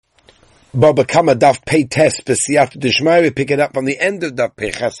Bava Kamma daf pei test b'siyata d'shmai. We pick it up from the end of daf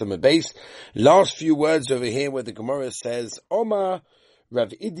pei chesam base. Last few words over here where the Gemara says, Omar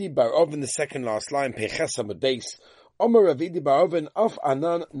Rav Idi bar Oven, the second last line, pei chesam base. Omar Rav Idi bar Oven, af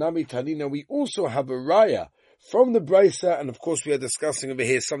anan nami tanina. We also have a raya from the Brisa, and of course we are discussing over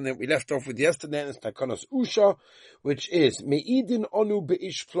here something that we left off with yesterday, and it's Takanos Usha, which is Me'idin onu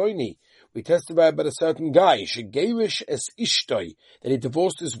be'ish ploini. We testify about a certain guy, Shegerish es ishtoi, that he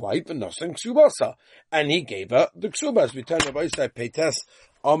divorced his wife and nothing ksubasa, and he gave her the ksubas. We turn to Brisa Peites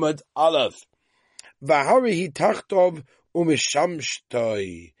Ahmed Aleph. Vahari hi tachtov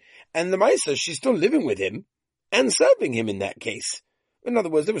umishamshtoi. And the Maisa, she's still living with him and serving him in that case. In other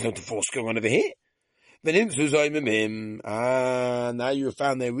words, there was no divorce going on over here. Now you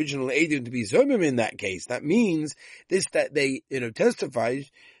found the original Eidim to be Zomim in that case. That means that they, testified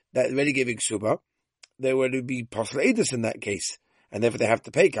that already gave Ksuba, they were to be Apostle Edis in that case. And therefore they have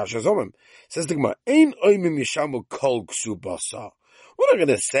to pay Kasha Zomim. Says the Gemara, Ein Oimim Yishamu Kol Ksubasa. We're not going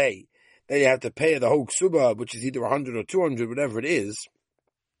to say that you have to pay the whole Ksuba, which is either 100 or 200, whatever it is.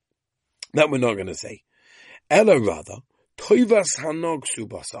 That we're not going to say. Ella rather, Toivas Hanog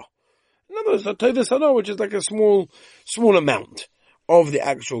Ksubasa. In other words, a Toivas Hanog, which is like a small amount of the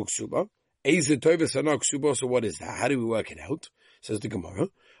actual Ksuba. Eza Toivas Hanog Ksubasa, what is that? How do we work it out? Says the Gemara.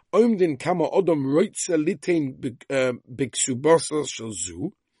 In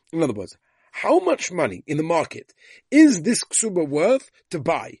other words, how much money in the market is this ksuba worth to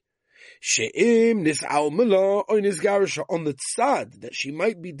buy? On the tzad that she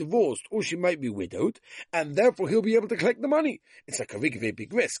might be divorced or she might be widowed, and therefore he'll be able to collect the money. It's like a very, very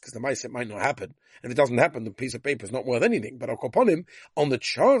big risk because the mindset might not happen. And if it doesn't happen, the piece of paper is not worth anything. But I'll call upon him on the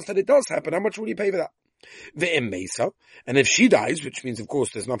chance that it does happen. How much will you pay for that? And if she dies, which means of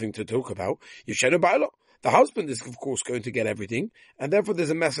course there's nothing to talk about, the husband is of course going to get everything, and therefore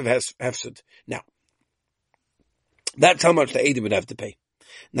there's a massive hefsed. Now, that's how much the Eidim would have to pay.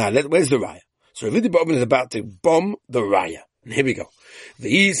 Now, where's the raya? So Rav Idi is about to bomb the raya. And here we go.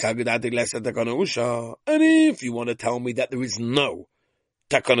 And if you want to tell me that there is no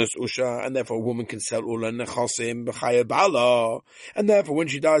Takanos Usha, and therefore a woman can sell all her nechasim b'chaya bala, and therefore when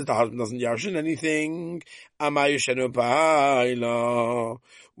she dies, the husband doesn't yarshin anything. Why,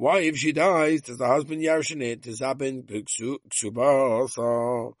 if she dies, does the husband yarshin it? Does happen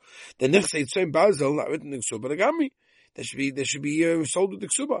ksuba? The next say same basil not written in ksuba legami. There should be sold with the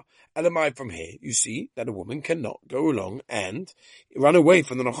ksuba. Elamai from here, you see that a woman cannot go along and run away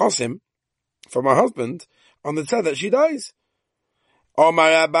from the nechasim from her husband on the tzad that she dies.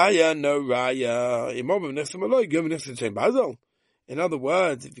 Omar Abaya, no raya. In other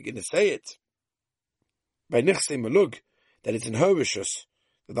words, if you're going to say it by Nechse Malug, that it's in her rishus,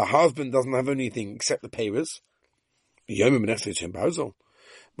 that the husband doesn't have anything except the payers, which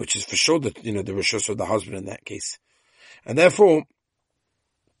is for sure that, the rishus of the husband in that case. And therefore,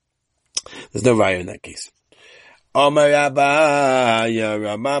 there's no raya in that case. Omar Abaya,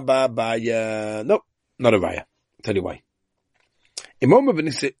 Ramababaya. Nope, not a raya. I'll tell you why. Omar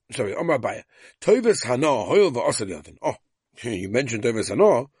Abaya. Toivas Hana, Hoil v'Asal Yadin. Oh, you mentioned Toivas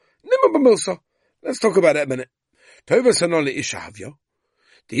Hana. Nimma b'milsa. Let's talk about that a minute. Toivas Hana le'isha havya.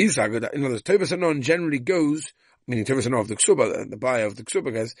 The Isaga, in other words, Toivas Hana generally goes, meaning Toivas Hana of the Ksuba, the buyer of the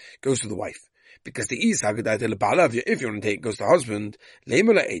Ksuba goes to the wife. Because the Isaga, if you want to take it, goes to the husband.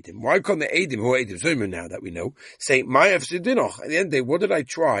 Le'imala Eidim. Why can't the Eidim, who are Eidim Zomim now that we know, say, my Efsidinoch? At the end of the day, what did I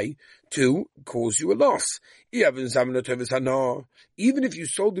try to cause you a loss? Even if you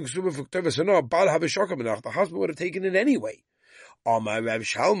sold the Ksuba for Tovas Hana, Baal Havishakamanach, the husband would have taken it anyway. In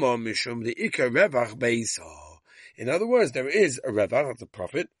other words, there is a revach of the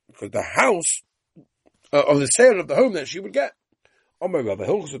profit, because the house, of the sale of the home that she would get. My time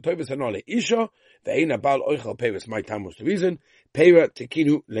was the reason. Peira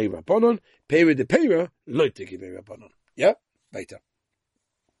tekinu le rabbanon, peira de peira lo tekive rabbanon. Yeah, later.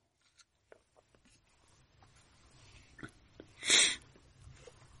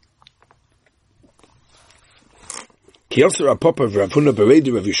 Kiyosar Apapa of Ravuna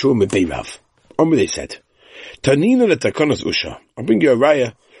Beredi Rav Yeshua Mebeirav. They said, Tanina le Takanos Usha. I'll bring you a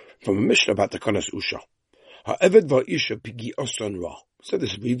raya from a Mishnah about Takanos Usha. Ha'eved va'isha pigi oson ra. So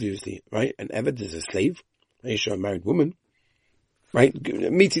this previously, right? An eved is a slave. Isha, a married woman. Right?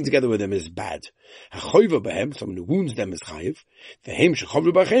 Meeting together with them is bad. Ha'choyva behem, someone who wounds them is chayiv. Vehem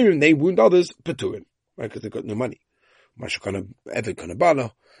shechovru b'achayim, they wound others, peturin. Right? Because they've got no money. Mashakana eved kana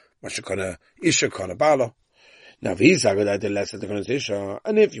bala. Mashakana isha kana bala. Now, and if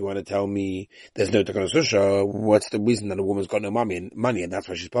you want to tell me there's no Takanos Usha, what's the reason that a woman's got no money and that's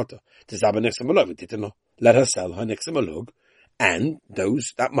why she's potter? Let her sell her Nechse Malug and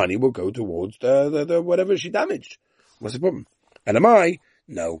that money will go towards the whatever she damaged. What's the problem? And am I?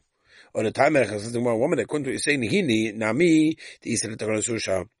 No. On the time says the woman that couldn't say nihini nami the Israel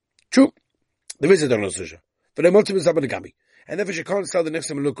Susha. True. There is a Donald Susha. But the multiple Zabanagami. And therefore she can't sell the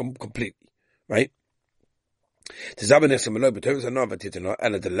next look completely. Right? The Zabanexam low, but terms are not Vatitano,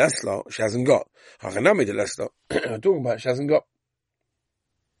 and the Lesla she hasn't got. Hakanami the Lesla I'm talking about she hasn't got.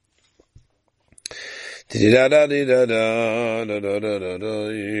 Says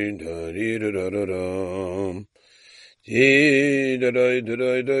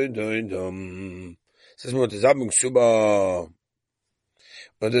what is happening suba.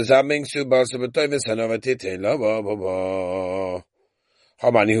 What is happening suba so but time is another titela.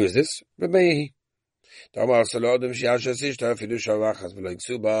 How many who is this? Rabbi. Famous aside,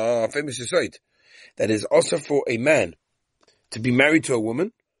 that is also for a man to be married to a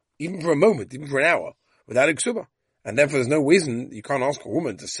woman, even for a moment, even for an hour, without a ksuba. And therefore there's no reason you can't ask a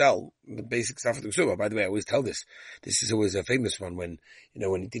woman to sell the basic stuff of the ksuba. By the way, I always tell this. This is always a famous one when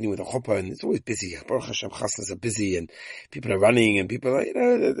you're dealing with a chuppah and it's always busy. Baruch Hashem, chasnas are busy and people are running and people are,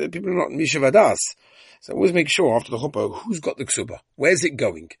 people are not mishavadas. So always make sure after the chuppah, who's got the ksuba? Where's it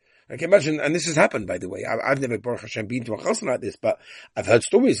going? I can imagine, and this has happened, by the way. I've never, Baruch Hashem, been to a chasna like this, but I've heard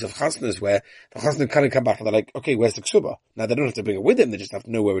stories of chasnas where the chasna kind of come back and they're like, okay, where's the ksuba? Now they don't have to bring it with them, they just have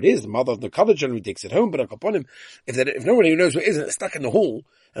to know where it is. The mother of the cover generally takes it home, but upon him, if nobody knows where it is and it's stuck in the hall,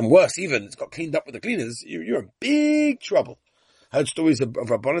 and worse even, it's got cleaned up with the cleaners, you're in big trouble. I heard stories of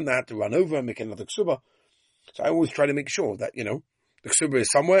Rabbanan that had to run over and make another ksuba. So I always try to make sure that, the ksuba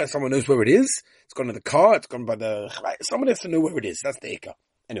is somewhere, someone knows where it is, it's gone in the car, it's gone by someone has to know where it is, that's the ikar.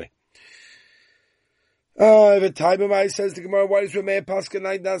 Anyway. The time of my says the Gemara, why is Rameh Paskin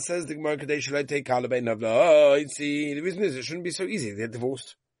like that? Says the Gemara, Kadesh should I take Kalabain Navla? Oh, see, the reason is it shouldn't be so easy. They're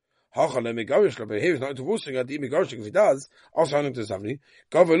divorced. Hachala Megarish, but here he's not divorcing at the Megarish, if he does, also Hanuk to Savni.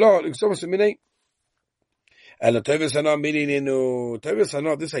 Gavala, looks so many. And the Tevisana meaning in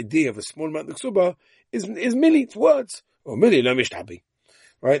Tevisana, this idea of a small amount of Ksuba is milli, it's words. Or milli, no mishtabi.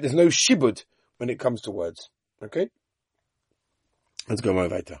 Right? There's no shibud when it comes to words. Okay? Let's go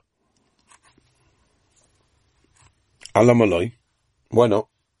weiter. Alamaloi. Why not?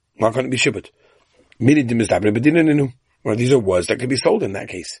 Why can't it be shibud? Milli dim is dabri, but didn't. Well, these are words that can be sold in that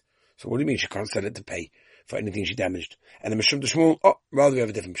case. So what do you mean she can't sell it to pay for anything she damaged? And the Mishum to Shmuel, rather we have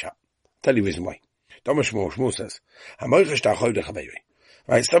a different shop. Tell you the reason why. Shmuel says,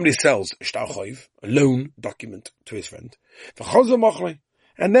 right, somebody sells a loan document to his friend,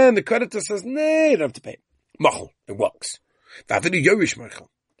 and then the creditor says, no, you don't have to pay. Machel, it works. What do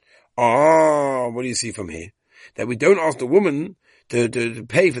you see from here? That we don't ask the woman to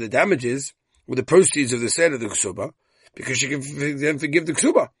pay for the damages with the proceeds of the sale of the ksuba, because she can then forgive the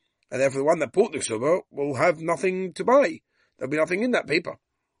ksuba. And therefore the one that bought the ksuba will have nothing to buy. There'll be nothing in that paper.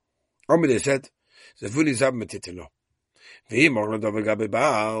 They said, if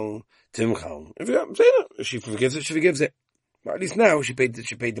she forgives it, she forgives it. But at least now she paid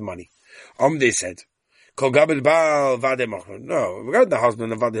the money. They said, no, regarding the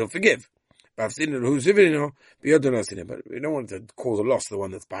husband, he'll forgive. But I've seen it, who's living, but we don't want to cause a loss to the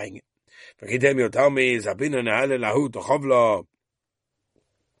one that's buying it. Tell me,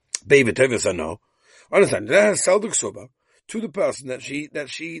 understand, let her sell the ksuba to the person that she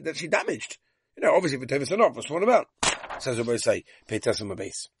damaged. Obviously, if it's not, what's one about? Says what I say, pay test on my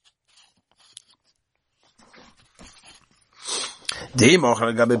base.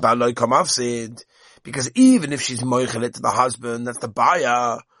 Because even if she's moichelet to the husband, that's the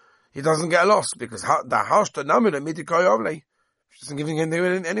buyer, he doesn't get a loss, because the house to namid mitikayovle. She doesn't give him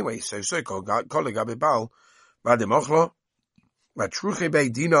anything anyway. So kollegabe bal, vademochlo, matruche bei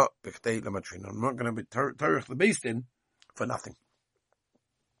dina, bichtei lamatrina. I'm not going to be tarich the based in for nothing.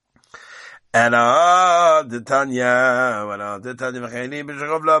 And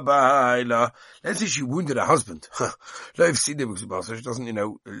let's say she wounded her husband. So she doesn't,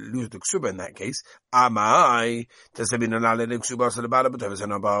 lose the ksuba in that case.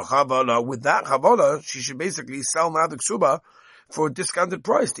 With that chavala, she should basically sell now the ksuba for a discounted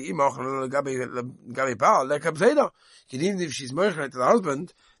price. Even if she's merchant to the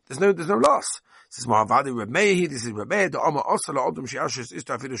husband, there's no loss. This is Mahavadi Remehi, this is Rebbe, the Amma Osala Odom Shiashis is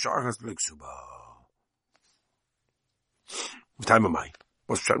to Afidu Sha'achas Bliksuba. Time of mine.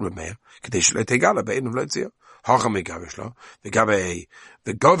 What's Pshat Remehi? Kadesh Le Tegala, Be'in of Letzia. Hacham Megavishla, the Govele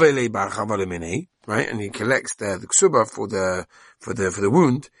Barchavale Mene, right? And he collects the ksuba for the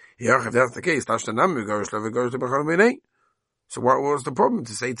wound. If that's the case, Tashtanam Megavishla, Megavishla Barchavale Mene. So what was the problem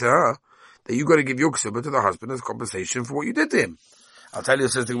to say to her that you got to give your ksuba to the husband as compensation for what you did to him? I'll tell you,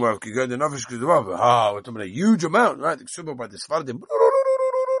 says the Gemara, we're talking about a huge amount, right? The Ksuba by the Sfardim.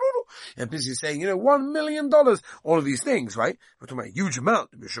 And Pisi is saying, $1 million, all of these things, right? We're talking about a huge amount.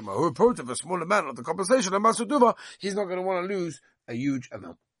 Who approach of a small amount of the compensation of Masuduva, he's not going to want to lose a huge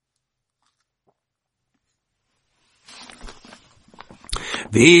amount.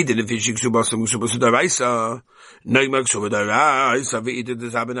 And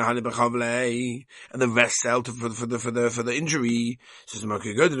the rest sell for the injury.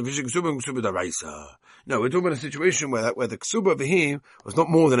 No, we're talking about a situation where the ksuba over here was not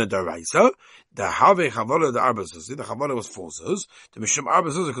more than a daraisa. The have chavala the arbazuz. The chavala was 4 zuz. The mishum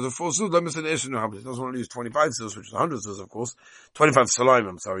arbazuz because of 4 zuz. Let me say the issue. He doesn't want to use 25 zuz, which is 100 zuz, of course. 25 salaim,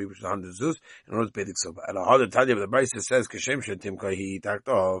 I'm sorry, which is 100 zuz, in order to pay the ksuba. And a harder tadia, but the brisa says kashem shetim kahi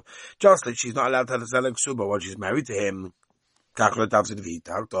taktov. Just like she's not allowed to sell a ksuba while she's married to him. So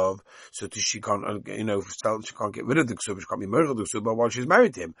she can't, she can't get rid of the ksuba, she can't be murdered of the ksuba while she's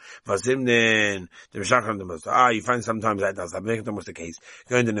married to him. You find sometimes that does happen, that was the case.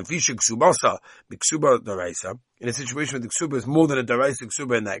 In a situation where the ksuba is more than a daraisa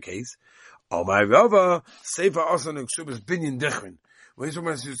ksuba in that case, my Rava, Sefer Asan ksuba is binyan dichrin. When he's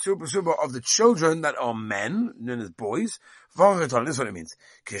talking about the of the children that are men, known as boys, this is what it means.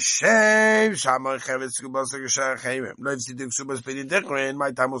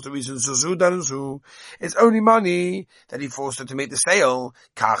 It's only money that he forced her to make the sale.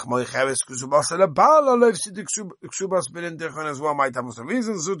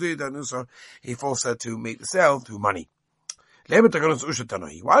 He forced her to make the sale through money. Why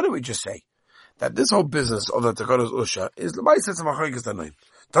don't we just say that this whole business of the Takanos Usha is the Baisa Tzamacharikas Tanoim.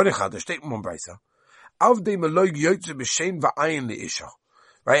 Tonicha, the statement on Baisa. Avdei Meloig Yotze B'Shem V'ayin Le'isha.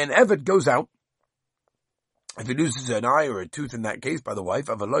 Right, an Evet goes out, if he loses an eye or a tooth in that case by the wife,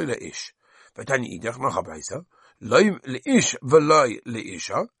 of a loy le'ish. V'tani idech, nocha Baisa. Loy le'ish v'loy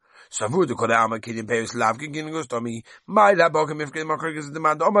le'isha. Savur de Koda Ama Kidim Peus Lavkin Gingus Tomi. My Labokim Ifkin Macharikas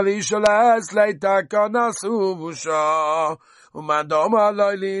Demand Oma Le'isha Les Le'Takanas Uvusha. Obviously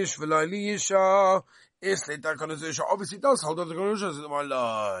does hold on to the Konusha.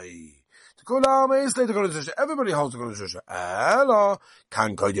 Everybody holds the Konusha. Ella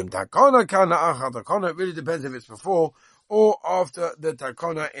can Kodim Takona, Kana Acha Takona. It really depends if it's before or after the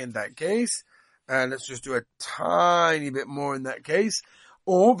Takona in that case. And let's just do a tiny bit more in that case.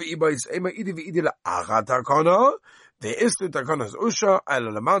 Or the Ibais Ema Idi Vidila Acha Takona. The Istu Takonas Usha,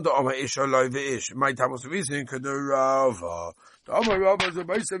 Alalamanda Oma Isha Loi Vish. My time was reason could the Rava. The Oma Rava is a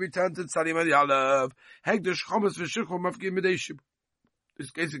base every tented Sadi Madi Halav. Hegdish Chomas Vishukho Mafki Mideship. This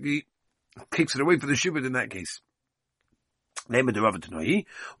basically kicks it away for the Shibud in that case. Name of the Rava Tanoi.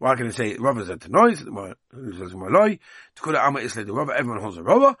 Why can I say Rava is a Tanoi? Who says Maloi? Tukula Ama Isle the Rava, everyone holds a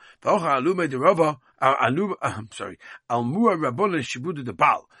Rava. Vaocha Alume the Rava. Almua Rabbonon Shibud the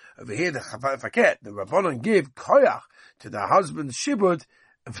Baal. Over here, the Faket, the Rabbonon give Koyach to the husband's Shibud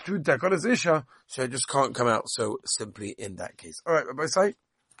through Takonas Isha, so it just can't come out so simply in that case. Alright, Rabbi Say,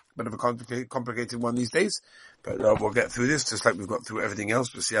 bit of a complicated one these days, but we'll get through this just like we've got through everything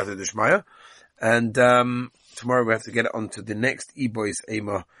else with Siyata Dishmaya. And tomorrow we have to get on to the next E-Boys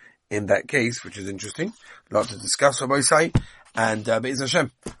Ema in that case, which is interesting. A lot to discuss, Rabbi Say. And Be'ez Hashem,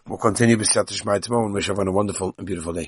 we'll continue with Siyata Dishmaya tomorrow and wish everyone a wonderful and beautiful day.